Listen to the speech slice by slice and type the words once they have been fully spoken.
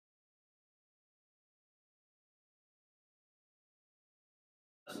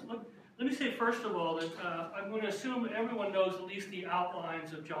Let me say first of all that I'm going to assume everyone knows at least the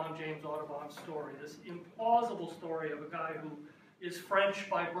outlines of John James Audubon's story, this implausible story of a guy who is French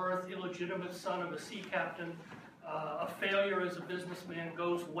by birth, illegitimate son of a sea captain, a failure as a businessman,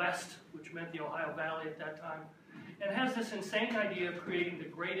 goes west, which meant the Ohio Valley at that time, and has this insane idea of creating the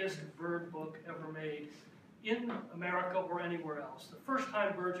greatest bird book ever made in America or anywhere else. The first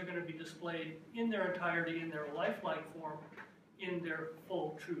time birds are going to be displayed in their entirety, in their lifelike form, in their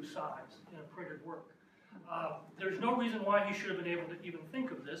full, true size, in a printed work. There's no reason why he should have been able to even think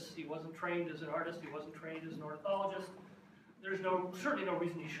of this. He wasn't trained as an artist, he wasn't trained as an ornithologist. There's certainly no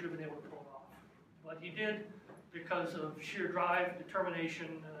reason he should have been able to pull it off. But he did because of sheer drive,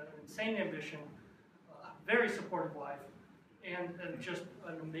 determination, insane ambition, very supportive wife, and just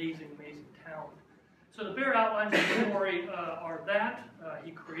an amazing, amazing talent. So the bare outlines of the story are that.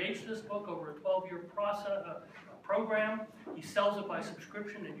 He creates this book over a 12-year program. He sells it by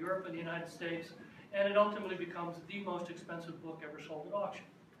subscription in Europe and the United States, and it ultimately becomes the most expensive book ever sold at auction,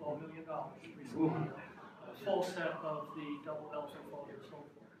 $12 million recently. A full set of the double elephant folio and so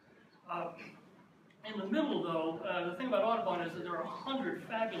forth. In the middle, though, the thing about Audubon is that there are 100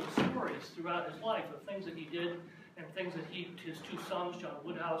 fabulous stories throughout his life of things that he did and things that his two sons, John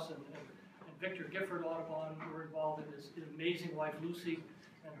Woodhouse and Victor Gifford Audubon, were involved in. His amazing wife Lucy,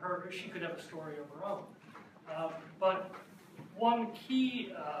 and she could have a story of her own. But one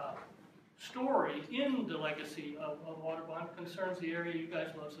key story in the legacy of Audubon concerns the area you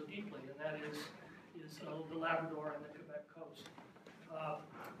guys love so deeply, and that is the Labrador and the Quebec coast.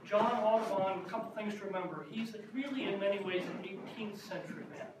 John Audubon, a couple things to remember. He's really, in many ways, an 18th century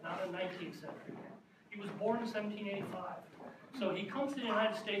man, not a 19th century man. He was born in 1785. So he comes to the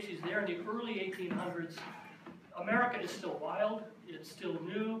United States, he's there in the early 1800s. America is still wild, it's still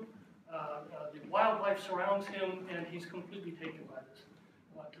new. The wildlife surrounds him, and he's completely taken by this,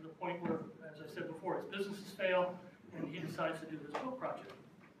 to the point where, as I said before, his businesses fail, and he decides to do this book project.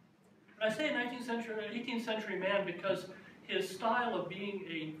 And I say 18th century man because his style of being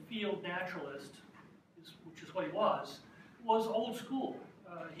a field naturalist, which is what he was old school.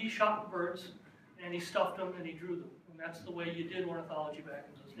 He shot birds, and he stuffed them, and he drew them. And that's the way you did ornithology back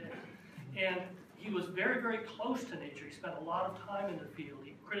in those days. And he was very, very close to nature. He spent a lot of time in the field.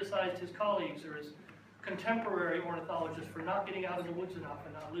 He criticized his colleagues or his contemporary ornithologists for not getting out in the woods enough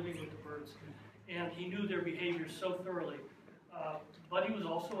and not living with the birds. And he knew their behaviors so thoroughly. But he was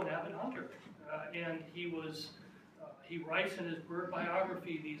also an avid hunter. And he writes in his bird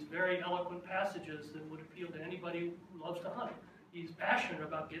biography these very eloquent passages that would appeal to anybody who loves to hunt. He's passionate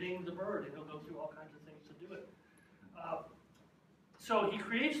about getting the bird, and he'll go through all kinds of things to do it. So he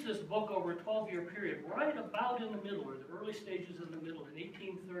creates this book over a 12-year period, right about in the middle, or the early stages in the middle, in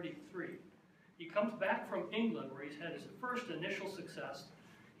 1833. He comes back from England, where he's had his first initial success.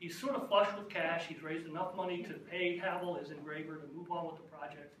 He's sort of flush with cash. He's raised enough money to pay Havel, his engraver, to move on with the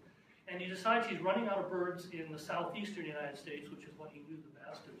project. And he decides he's running out of birds in the southeastern United States, which is what he knew the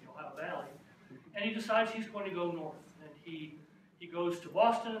best, in the Ohio Valley. And he decides he's going to go north. And he goes to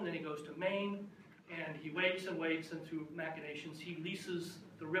Boston, and then he goes to Maine, and he waits and waits, and through machinations, he leases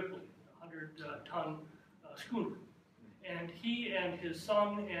the Ripley, a 100-ton schooner. And he and his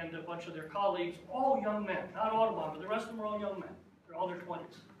son and a bunch of their colleagues, all young men, not Audubon, but the rest of them are all young men. They're all in their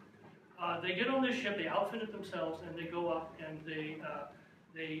 20s. They get on this ship, they outfit it themselves, and they go up and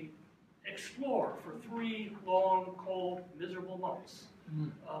they explore for 3 long, cold, miserable months.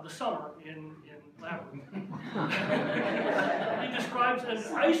 The summer in Labrador. He describes an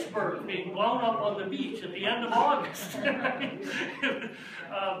iceberg being blown up on the beach at the end of August.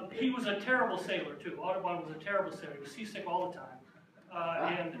 He was a terrible sailor too. Audubon was a terrible sailor. He was seasick all the time.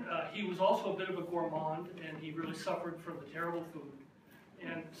 And he was also a bit of a gourmand, and he really suffered from the terrible food.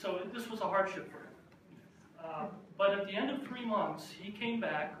 And so this was a hardship for him. But at the end of 3 months, he came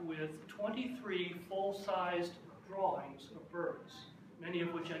back with 23 full-sized drawings of birds, many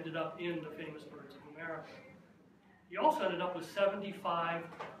of which ended up in the famous Birds of America. He also ended up with 75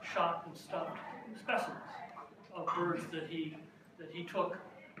 shot and stuffed specimens of birds that he took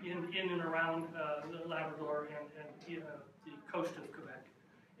in and around the Labrador and the coast of Quebec.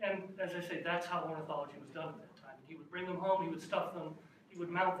 And as I say, that's how ornithology was done at that time. He would bring them home, he would stuff them, he would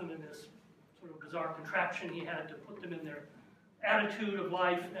mount them in this sort of bizarre contraption. He had to put them in their attitude of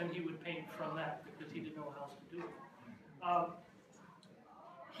life, and he would paint from that because he didn't know how else to do it.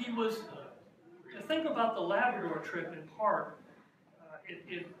 He was, to think about the Labrador trip in part,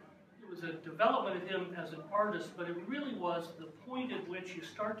 it was a development of him as an artist, but it really was the point at which you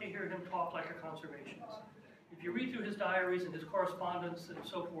start to hear him talk like a conservationist. If you read through his diaries and his correspondence and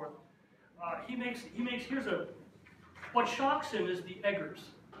so forth, what shocks him is the eggers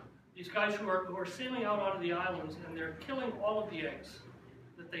These guys who are sailing out onto the islands, and they're killing all of the eggs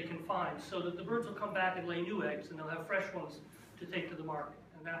that they can find so that the birds will come back and lay new eggs, and they'll have fresh ones to take to the market.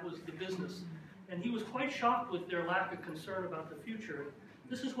 And that was the business. And he was quite shocked with their lack of concern about the future.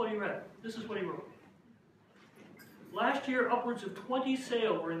 This is what he read. This is what he wrote. Last year, upwards of 20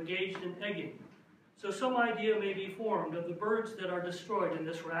 sail were engaged in egging, so some idea may be formed of the birds that are destroyed in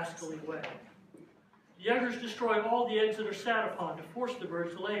this rascally way. The eggers destroy all the eggs that are sat upon to force the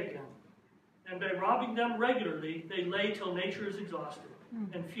birds to lay again. And by robbing them regularly, they lay till nature is exhausted,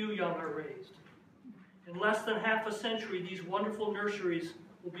 and few young are raised. In less than half a century, these wonderful nurseries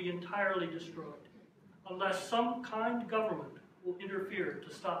will be entirely destroyed, unless some kind government will interfere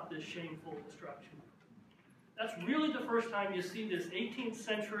to stop this shameful destruction. That's really the first time you see this 18th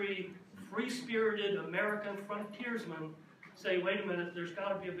century, free-spirited American frontiersman say, wait a minute, there's got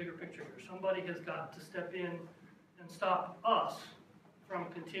to be a bigger picture here. Somebody has got to step in and stop us from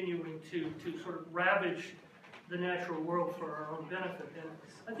continuing to sort of ravage the natural world for our own benefit. And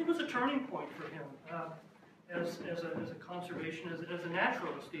I think it was a turning point for him as a conservationist, as a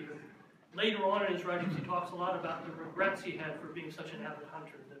naturalist even. Later on in his writings, he talks a lot about the regrets he had for being such an avid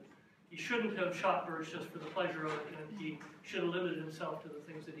hunter, that he shouldn't have shot birds just for the pleasure of it, and he should have limited himself to the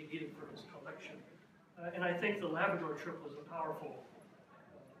things that he needed for his collection. And I think the Labrador trip was a powerful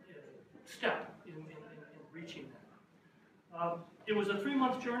step in reaching that. It was a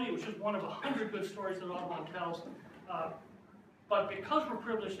 3-month journey. It was just one of 100 good stories that Audubon tells. But because we're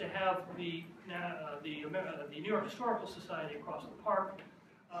privileged to have the New York Historical Society across the park,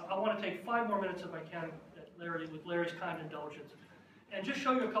 I want to take 5 more minutes if I can, with Larry's kind indulgence, and just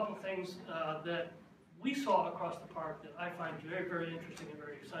show you a couple things that we saw across the park that I find very, very interesting and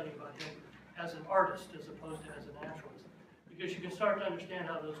very exciting about him as an artist as opposed to as a naturalist, because you can start to understand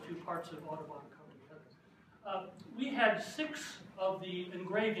how those two parts of Audubon come together. We had 6 of the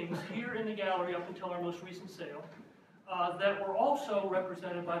engravings here in the gallery up until our most recent sale that were also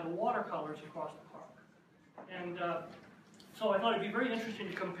represented by the watercolors across the park. And so I thought it'd be very interesting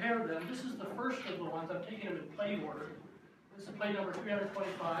to compare them. This is the first of the ones. I'm taking them in play order. This is play number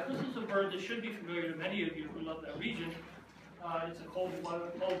 325. This is a bird that should be familiar to many of you who love that region. It's a cold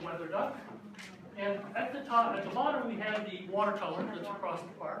weather duck. And at the bottom we have the watercolor that's across the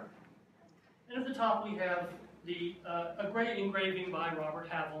park. And at the top we have a great engraving by Robert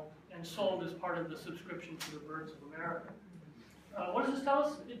Havel and sold as part of the subscription to the Birds of America. What does this tell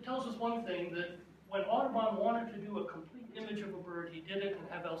us? It tells us one thing, that when Audubon wanted to do a complete image of a bird, he did it, and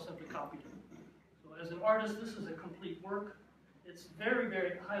Havel simply copied it. So as an artist, this is a complete work. It's very,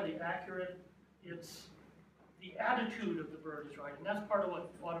 very highly accurate. It's the attitude of the bird is right, and that's part of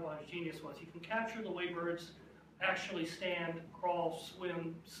what Audubon's genius was. He can capture the way birds actually stand, crawl,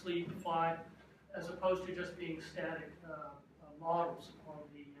 swim, sleep, fly, as opposed to just being static models on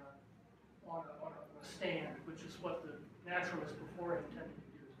a stand, which is what the naturalists before him tended to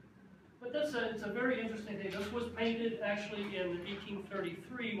use. But it's a very interesting thing. This was painted actually in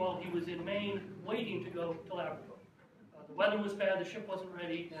 1833 while he was in Maine waiting to go to Labrador. The weather was bad, the ship wasn't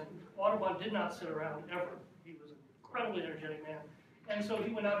ready, and Audubon did not sit around ever. He was an incredibly energetic man. And so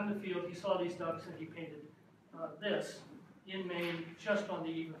he went out in the field, he saw these ducks, and he painted this in Maine just on the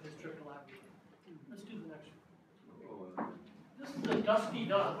eve of his trip to Labrador. Let's do the next one. This is a dusky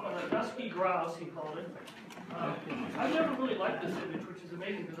duck, or a dusky grouse, he called it. I've never really liked this image, which is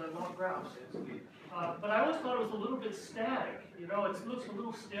amazing because I love grouse. But I always thought it was a little bit static. You know, it looks a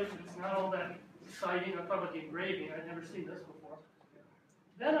little stiff. It's not all that exciting. I'm talking about the engraving. I'd never seen this before.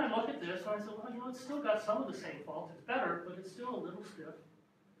 Then I look at this and I said, well, you know, it's still got some of the same faults. It's better, but it's still a little stiff.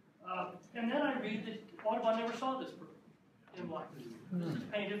 And then I read that Audubon never saw this bird in life. This is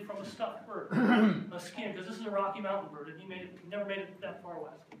painted from a stuffed bird, a skin, because this is a Rocky Mountain bird, and he never made it that far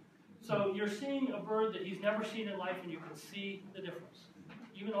west. So you're seeing a bird that he's never seen in life, and you can see the difference.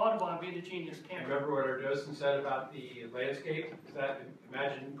 Even Audubon, being the genius, can't. Remember what Ardossin said about the landscape? Is that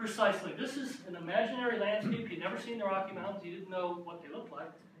imagine? Precisely. This is an imaginary landscape. He'd never seen the Rocky Mountains. He didn't know what they looked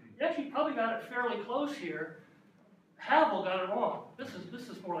like. He actually probably got it fairly close here. Havel got it wrong. This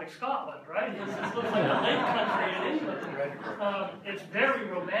is more like Scotland, right? This looks like a lake country in England. It's very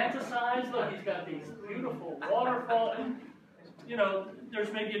romanticized. Look, he's got these beautiful waterfalls. You know,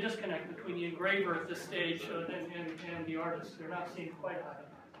 there's maybe a disconnect between the engraver at this stage and the artist. They're not seen quite high.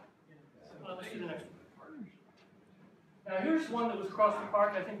 Let's do the next one. Now here's one that was across the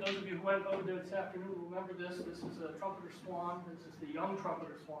park. I think those of you who went over there this afternoon will remember this. This is a trumpeter swan. This is the young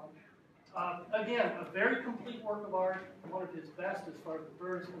trumpeter swan. Again, a very complete work of art, one of his best as far as the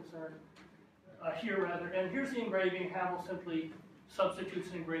bird is concerned, here rather. And here's the engraving. Havel simply substitutes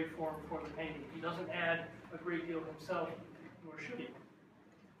an engraved form for the painting. He doesn't add a great deal himself, nor should he.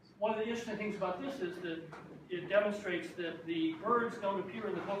 one of the interesting things about this is that it demonstrates that the birds don't appear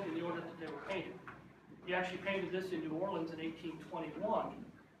in the book in the order that they were painted. He actually painted this in New Orleans in 1821.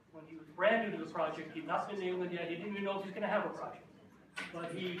 When he was brand new to the project, he'd not been to England yet, he didn't even know if he was going to have a project.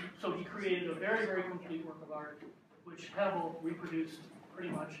 But he created a very, very complete work of art, which Havel reproduced pretty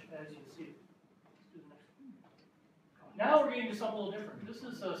much as you see it. Now we're getting to something a little different. This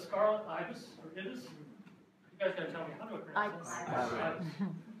is a scarlet ibis, or ibis. You guys got to tell me, how do I pronounce that?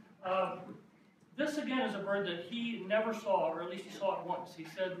 Ibis. This again is a bird that he never saw, or at least he saw it once. He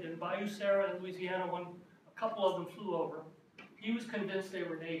said in Bayou Sara in Louisiana, a couple of them flew over. He was convinced they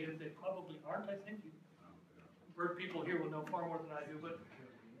were native. They probably aren't, I think. Bird people here will know far more than I do. But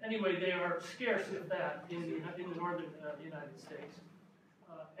anyway, they are scarce at that in the northern United States.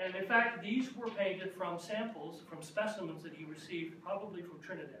 And in fact, these were painted from samples, from specimens that he received probably from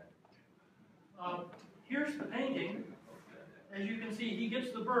Trinidad. Here's the painting. As you can see, he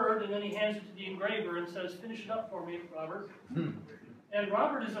gets the bird and then he hands it to the engraver and says, "Finish it up for me, Robert." And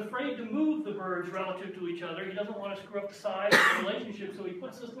Robert is afraid to move the birds relative to each other. He doesn't want to screw up the size of the relationship, so he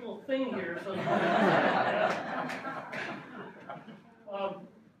puts this little thing here. So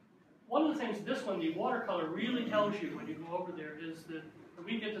one of the things, this one, the watercolor really tells you when you go over there is that,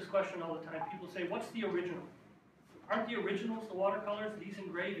 we get this question all the time. People say, what's the original? Aren't the originals the watercolors? These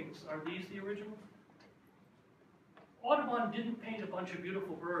engravings, are these the originals? Audubon didn't paint a bunch of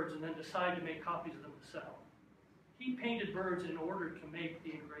beautiful birds and then decide to make copies of them to sell. He painted birds in order to make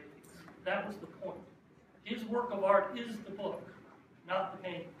the engravings. That was the point. His work of art is the book, not the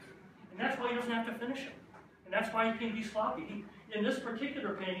painting. And that's why he doesn't have to finish it. And that's why he can be sloppy. In this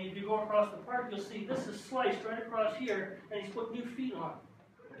particular painting, if you go across the park, you'll see this is sliced right across here, and he's put new feet on it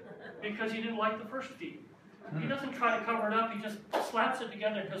because he didn't like the first feet. He doesn't try to cover it up, he just slaps it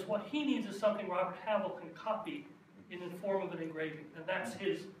together because what he needs is something Robert Havel can copy in the form of an engraving. And that's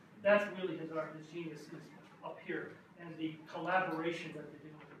really his art, his genius is up here, and the collaboration that they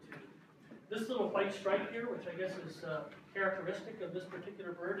did with the two. This little white stripe here, which I guess is characteristic of this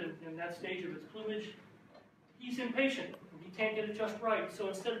particular bird in that stage of its plumage, he's impatient. He can't get it just right. So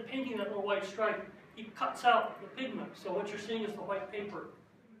instead of painting that little white stripe, he cuts out the pigment. So what you're seeing is the white paper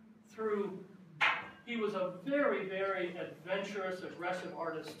through. He was a very, very adventurous, aggressive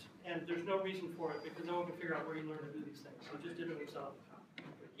artist, and there's no reason for it because no one can figure out where he learned to do these things. So he just did it himself.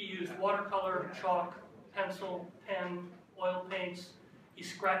 He used watercolor, chalk, pencil, pen, oil paints. He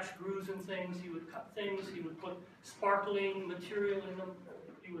scratched grooves in things. He would cut things. He would put sparkling material in them.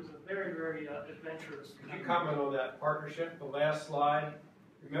 He was a very, very adventurous. Could you comment on that partnership, the last slide?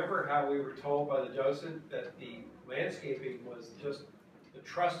 Remember how we were told by the docent that the landscaping was just the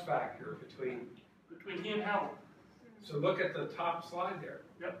trust factor between he and Havel. So look at the top slide there.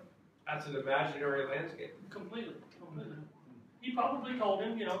 Yep. That's an imaginary landscape. Completely. He probably told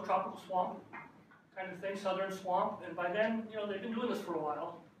him, tropical swamp kind of thing, southern swamp, and by then, they've been doing this for a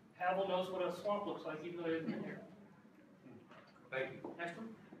while. Havel knows what a swamp looks like, even though he hasn't been here. Thank you. Next one.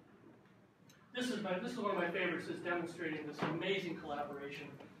 This is one of my favorites. Is demonstrating this amazing collaboration.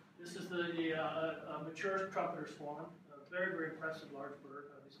 This is the mature trumpeter swan, a very, very impressive large bird,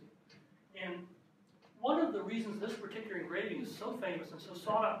 obviously. And one of the reasons this particular engraving is so famous and so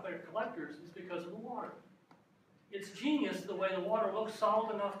sought out by collectors is because of the water. It's genius the way the water looks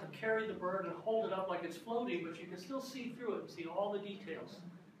solid enough to carry the bird and hold it up like it's floating, but you can still see through it and see all the details.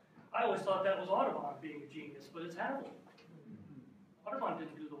 I always thought that was Audubon being a genius, but it's Havel. Audubon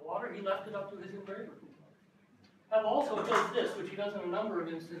didn't do the water, he left it up to his engraver. Havel also does this, which he does in a number of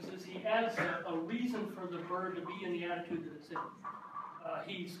instances. He adds a reason for the bird to be in the attitude that it's in.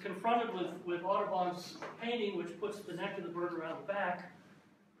 He's confronted with Audubon's painting, which puts the neck of the bird around the back.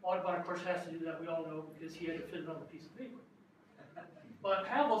 Audubon, of course, has to do that, we all know, because he had to fit it on the piece of paper. But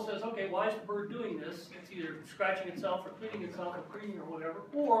Havel says, okay, why is the bird doing this? It's either scratching itself or cleaning itself or preening or whatever,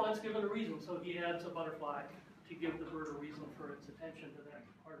 or let's give it a reason. So he adds a butterfly to give the bird a reason for its attention to that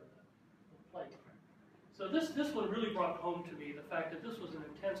part of the plate. So this one really brought home to me the fact that this was an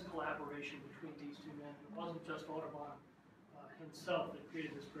intense collaboration between these two men. It wasn't just Audubon himself that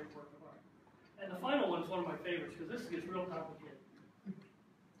created this great work of art. And the final one is one of my favorites because this gets real complicated.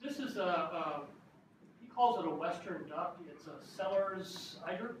 This is he calls it a western duck. It's a Seller's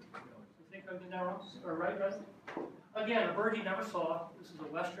eider. I think I've been there wrong, or right? Again, a bird he never saw. This is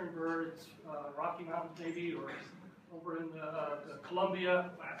a western bird. It's Rocky Mountains maybe, or over in Columbia.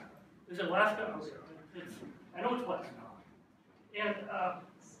 Is it Alaska? I know it's west. And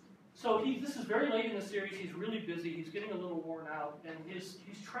so this is very late in the series. He's really busy. He's getting a little worn out, and he's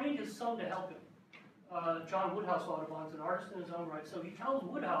trained his son to help him. John Woodhouse Audubon is an artist in his own right. So he tells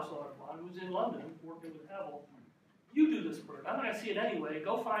Woodhouse Audubon, who's in London working with Havel, you do this bird. I'm going to see it anyway.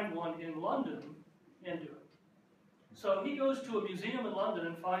 Go find one in London and do it. So he goes to a museum in London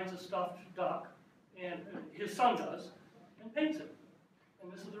and finds a stuffed duck, and his son does, and paints it.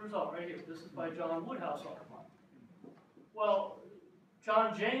 And this is the result right here. This is by John Woodhouse Audubon. Well,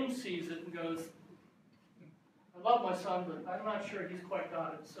 John James sees it and goes, I love my son, but I'm not sure he's quite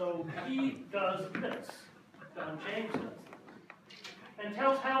got it. So he does this. John James does. And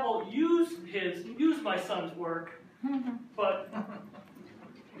tells Howell, use my son's work, but,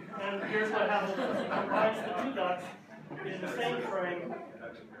 and here's what Howell does. He combines the two ducks in the same frame,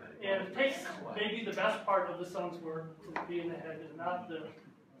 and takes maybe the best part of the son's work, being the head, and not the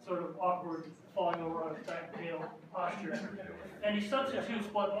sort of awkward falling over on his back tail posture. And he substitutes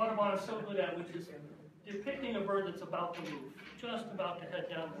what Audubon is so good at, which is depicting a bird that's about to move, just about to head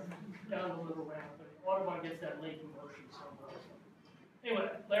down the little ramp. But Audubon gets that latent motion so well.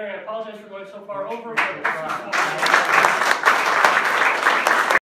 Anyway, Larry, I apologize for going so far over, but